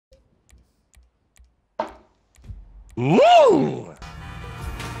Woo!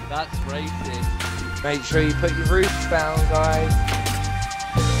 That's racist. Make sure you put your roofs down, guys.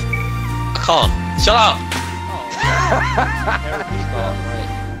 I can't. Shut up!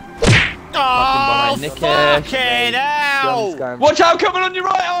 Oh, Fucking hell! watch out, coming on your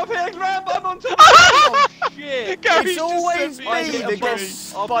right half here, grab, I'm on top. Oh shit! It's always me that gets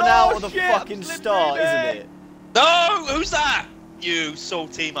spun out of the fucking start, isn't it? No! Who's that? You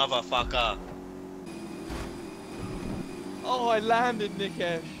salty motherfucker. Oh, I landed,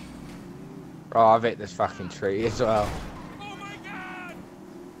 Nickesh. Oh, I've hit this fucking tree as well. Oh my god!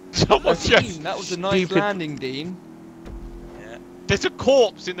 Someone just... Dean, that was a nice stupid- landing, Dean. Yeah. There's a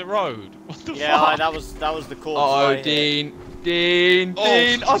corpse in the road. What the Yeah, fuck? that was the corpse. Oh, right here. Dean. Dean, Oh,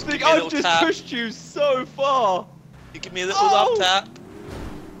 Dean, I just think give me a I've little just tap. pushed you so far. You give me a little Oh. up tap.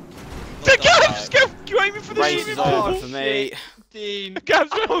 The Gabbs go aiming for the Race is shooting over ball. for me. Dean.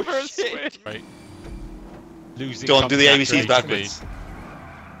 Gabbs Oh, over a shit. switch. Right. Losing Go on, do the comes ABCs naturally to me. backwards.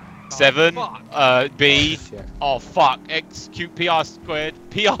 7, fuck. B, Oh, shit. oh fuck, execute PR squared,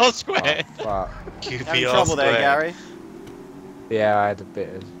 PR squared. Oh, fuck. Having trouble there, Gary. Yeah, I had a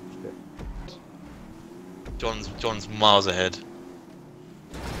bit of... John's miles ahead.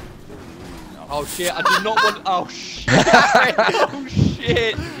 Oh shit, I did not want. Oh shit! Oh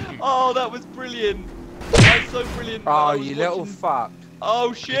shit! Oh, that was brilliant. That was so brilliant. Oh, I was you little watching- fuck.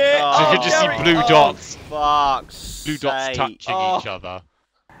 Oh shit! Oh, So Oh, you can just see Gary- blue oh, dots, Fuck's blue dots sake. touching Oh. each other.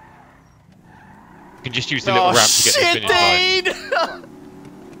 You can just use the little Oh ramp to get to the shit, finish line.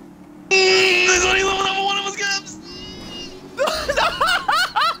 Dean! There's only one of us, Gabbs!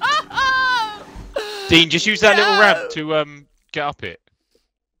 Dean, just use that little ramp to get up it.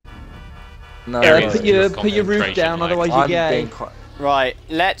 No, Gary, Yeah, Areas put your of roof concentration, down, like- otherwise you're I'm gay. being quite... Right,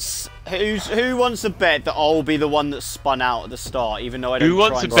 let's. Who wants to bet that I'll be the one that spun out at the start, even though I don't. Who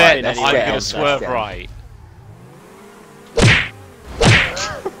wants try to and bet spin that any I'm get of gonna him, them? swerve get him. right?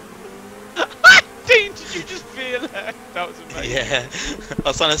 Dean, did you just feel that? That was amazing. Yeah. I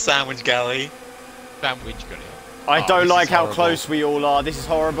was trying to sandwich Gally. Sandwich got it. I Oh, don't this like is how horrible. close we all are. This is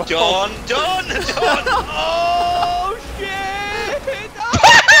horrible. John! Oh shit! Oh,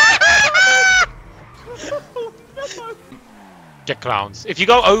 no. Check clowns. If you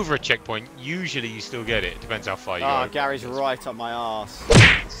go over a checkpoint, usually you still get it. Depends how far you Oh, go. Gary's right up my ass.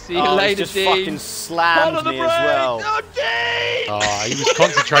 See you Oh, later, he's just Dean. fucking Hold slammed on the me brake. as well. Oh, Dean! Oh, he was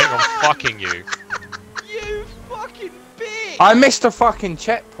concentrating on fucking you. You fucking bitch! I missed a fucking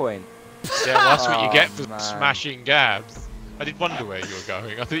checkpoint. Yeah, well, that's what you get for Oh, man. smashing Gabbs. I did wonder where you were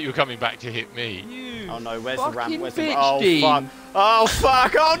going. I thought you were coming back to hit me. You Oh no, where's the ramp? fucking Where's the bitch, Oh Dean. fuck! Oh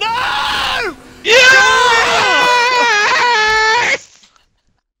fuck! Oh no!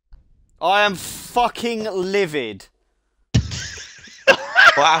 I am fucking livid.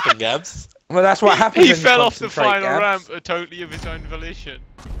 What happened, Gabbs? Well, that's what happens. He when you fell off the concentrate, final Gabbs. ramp totally of his own volition.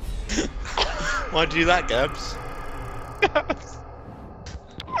 Why'd you do that, Gabbs?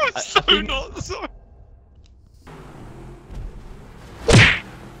 I'm so not sorry.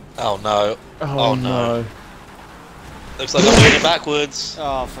 Oh no. Oh, no. Looks like I'm doing it backwards.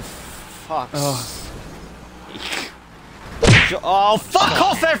 Oh for fuck's sake. Oh fuck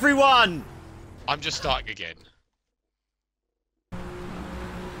off everyone! I'm just starting again.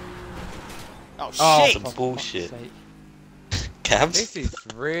 Oh Oh, shit! Some for bullshit. fuck's sake. Gabbs? This is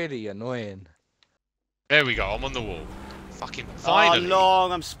really annoying. There we go. I'm on the wall. Fucking Oh finally.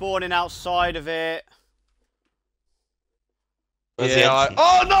 long, I'm spawning outside of it. Where's the Yeah, entrance?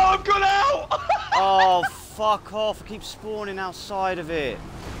 oh no, I've gone out! Oh fuck off! I keep spawning outside of it.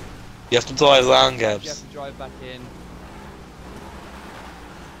 You have to dive down, You have Gabbs. to drive back in.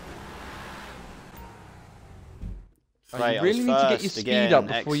 Oh, Right, you I really was need to get your first speed again. up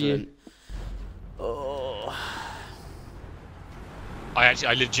before Excellent. you. Oh.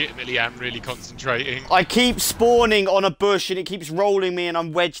 I legitimately am really concentrating. I keep spawning on a bush and it keeps rolling me and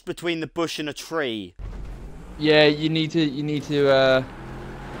I'm wedged between the bush and a tree. Yeah, you need to.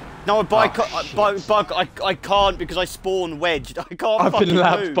 No, but Oh, I can't because I spawn wedged. I can't I've fucking been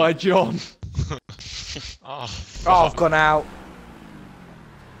lapped move. by John. Oh, Oh, I've fuck. gone out.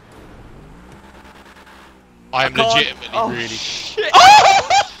 I am I can't- legitimately Oh really. shit!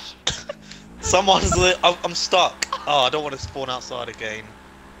 Someone's I'm stuck. Oh, I don't want to spawn outside again.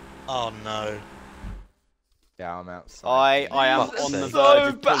 Oh no. Yeah, I'm outside. I am Fuck's on the sake. verge So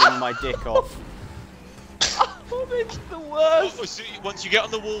of bad. pulling my dick off. Oh, it's the worst. Oh, so once you get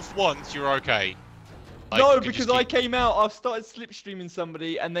on the wolf once, you're okay. Like, No, you can because just I keep- came out, I started slipstreaming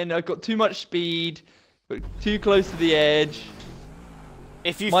somebody, and then I got too much speed, got too close to the edge.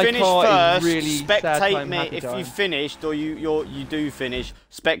 If you My finish car is first, really sad spectate time, me. happy If time. you finished or you do finish,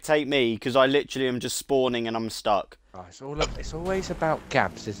 spectate me because I literally am just spawning and I'm stuck. Oh, it's always about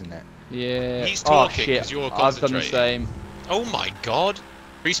Gabbs, isn't it? Yeah. He's Oh talking shit. 'cause you're I've done the concentrating. same. Oh my god.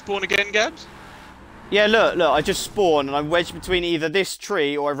 Respawn again, Gabbs? Yeah, look, I just spawn and I'm wedged between either this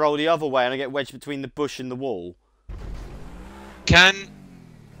tree or I roll the other way and I get wedged between the bush and the wall. Can...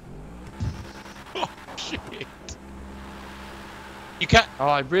 Oh shit. You can't... Oh,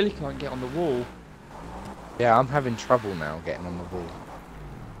 I really can't get on the wall. Yeah, I'm having trouble now getting on the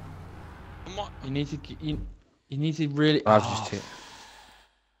wall. You need to you need to really. I've just hit.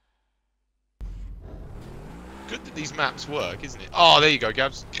 Good that these maps work, isn't it? Oh, there you go,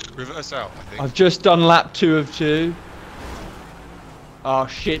 Gabbs. Reverse out, I think. I've just done lap 2 of 2. Oh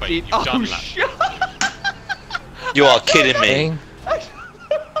shit, Wait, dude. you've Oh done lap- shit. You are kidding me. Thing.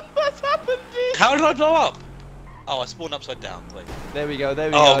 What's happened, dude? How did I blow up? Oh, I spawned upside down. Wait. There we go. There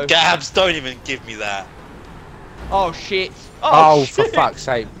we Oh, go. Gabbs, don't even give me that. Oh shit. Oh, for shit. fuck's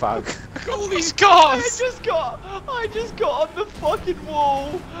sake, Bug. Look at all these I cars! just got on the fucking wall,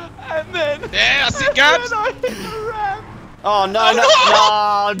 and then. Yeah, that's it, Gabbs! And then I hit the ramp. Oh no, no,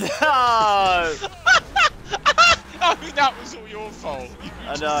 Oh, that was all your fault.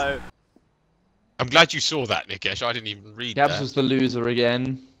 I know. I'm glad you saw that, Nickesh. I didn't even read Gabbs that. was the loser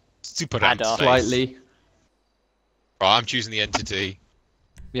again. Super Adder. ranked Slightly. Right, I'm choosing the entity.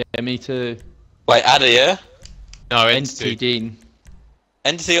 Yeah, me too. Wait, Adder, yeah? No, Entity, entity. Dean.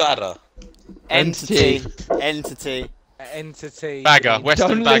 Entity or Adder? Entity. Entity. Bagger, Western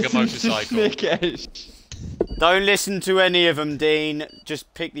Don't Bagger listen to motorcycle. Nickesh. Don't listen to any of them, Dean.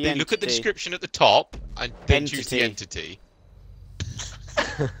 Just pick the entity. Look at the description at the top and then choose the Entity.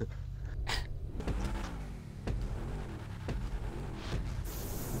 entity.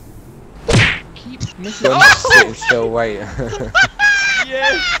 Keep missing. You're not sitting still waiting.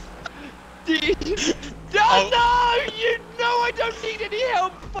 Yes. Dean. Oh. No, you know I don't need any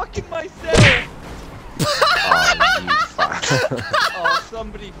help fucking myself. Oh, you fuck. Oh,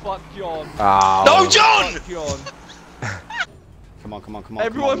 somebody fuck John. Oh. No, John! Fuck John. Come on, come on, come on.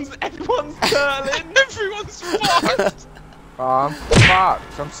 Everyone's turtling. Everyone's fucked! Oh, I'm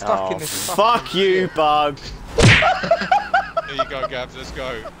fucked. I'm stuck in this Fuck fucking you, shit. Bug. There you go, Gabbs, let's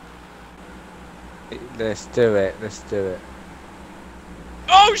go. Let's do it. Let's do it.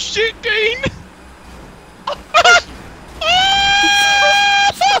 Oh shit, Dean!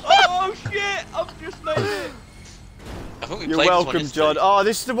 Oh shit! I've just made it. I think we You're played this one welcome, yesterday. John. Oh,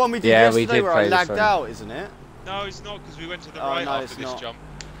 this is the one we did Yeah, we yesterday did where I play this lagged one. out, isn't it? No, it's not, because we went to the Oh, right no, after it's this not. jump.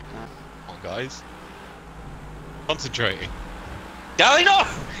 Come on, guys. Concentrating. Gary, no!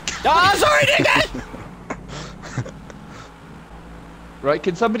 Ah, sorry, nigga! Right,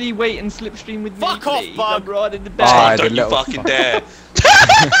 can somebody wait and slipstream with me, Fuck off, please? Bug. I'm right in the Oh, back. the Don't you little fucking fuck. dare.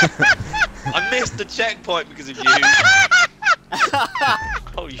 I missed the checkpoint because of you.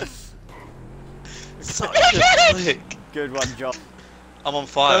 Oh, you... Such a slick. Good one, John. I'm on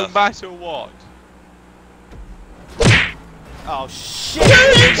fire. No matter what. Oh, shit!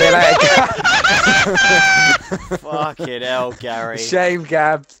 See you later. Fucking hell, Gary. Shame,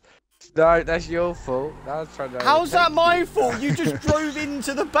 Gabbs. No, that's your fault. I was trying to. How's that overtake my you. fault? You just drove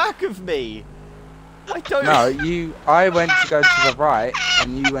into the back of me. I don't. No, you. I went to go to the right,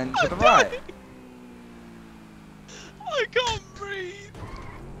 and you went to the right. I can't breathe.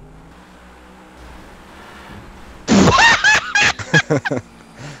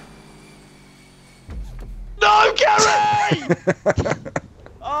 No, Gary!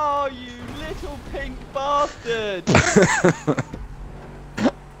 Oh, you little pink bastard!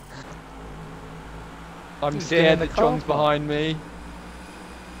 I'm He's scared in the that car John's park. behind me.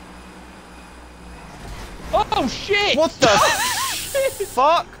 Oh shit! What the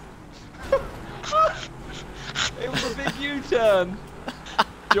fuck? It was a big U-turn.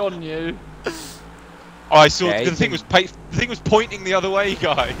 John knew. Oh, I saw Yeah, the he thing can- the thing was pointing the other way,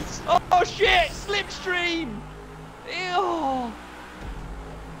 guys. Oh shit! Slipstream! Ew! Yeah,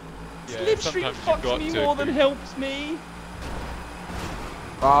 Slipstream sometimes you've fucks got me to. more than helps me.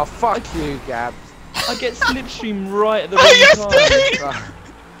 Oh, fuck you, Gabbs. I get Slipstream right at the Oh, wrong yes, time.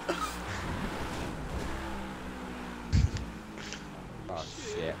 Dean! Oh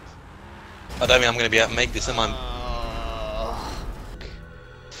shit. I don't think I'm going to be able to make this, am I?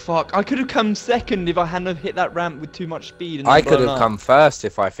 Fuck, I could have come second if I hadn't have hit that ramp with too much speed. And I not could blown have up. come first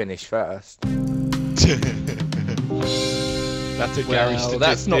if I finished first. That's a Gary Well, statistic.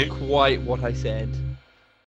 that's not quite what I said.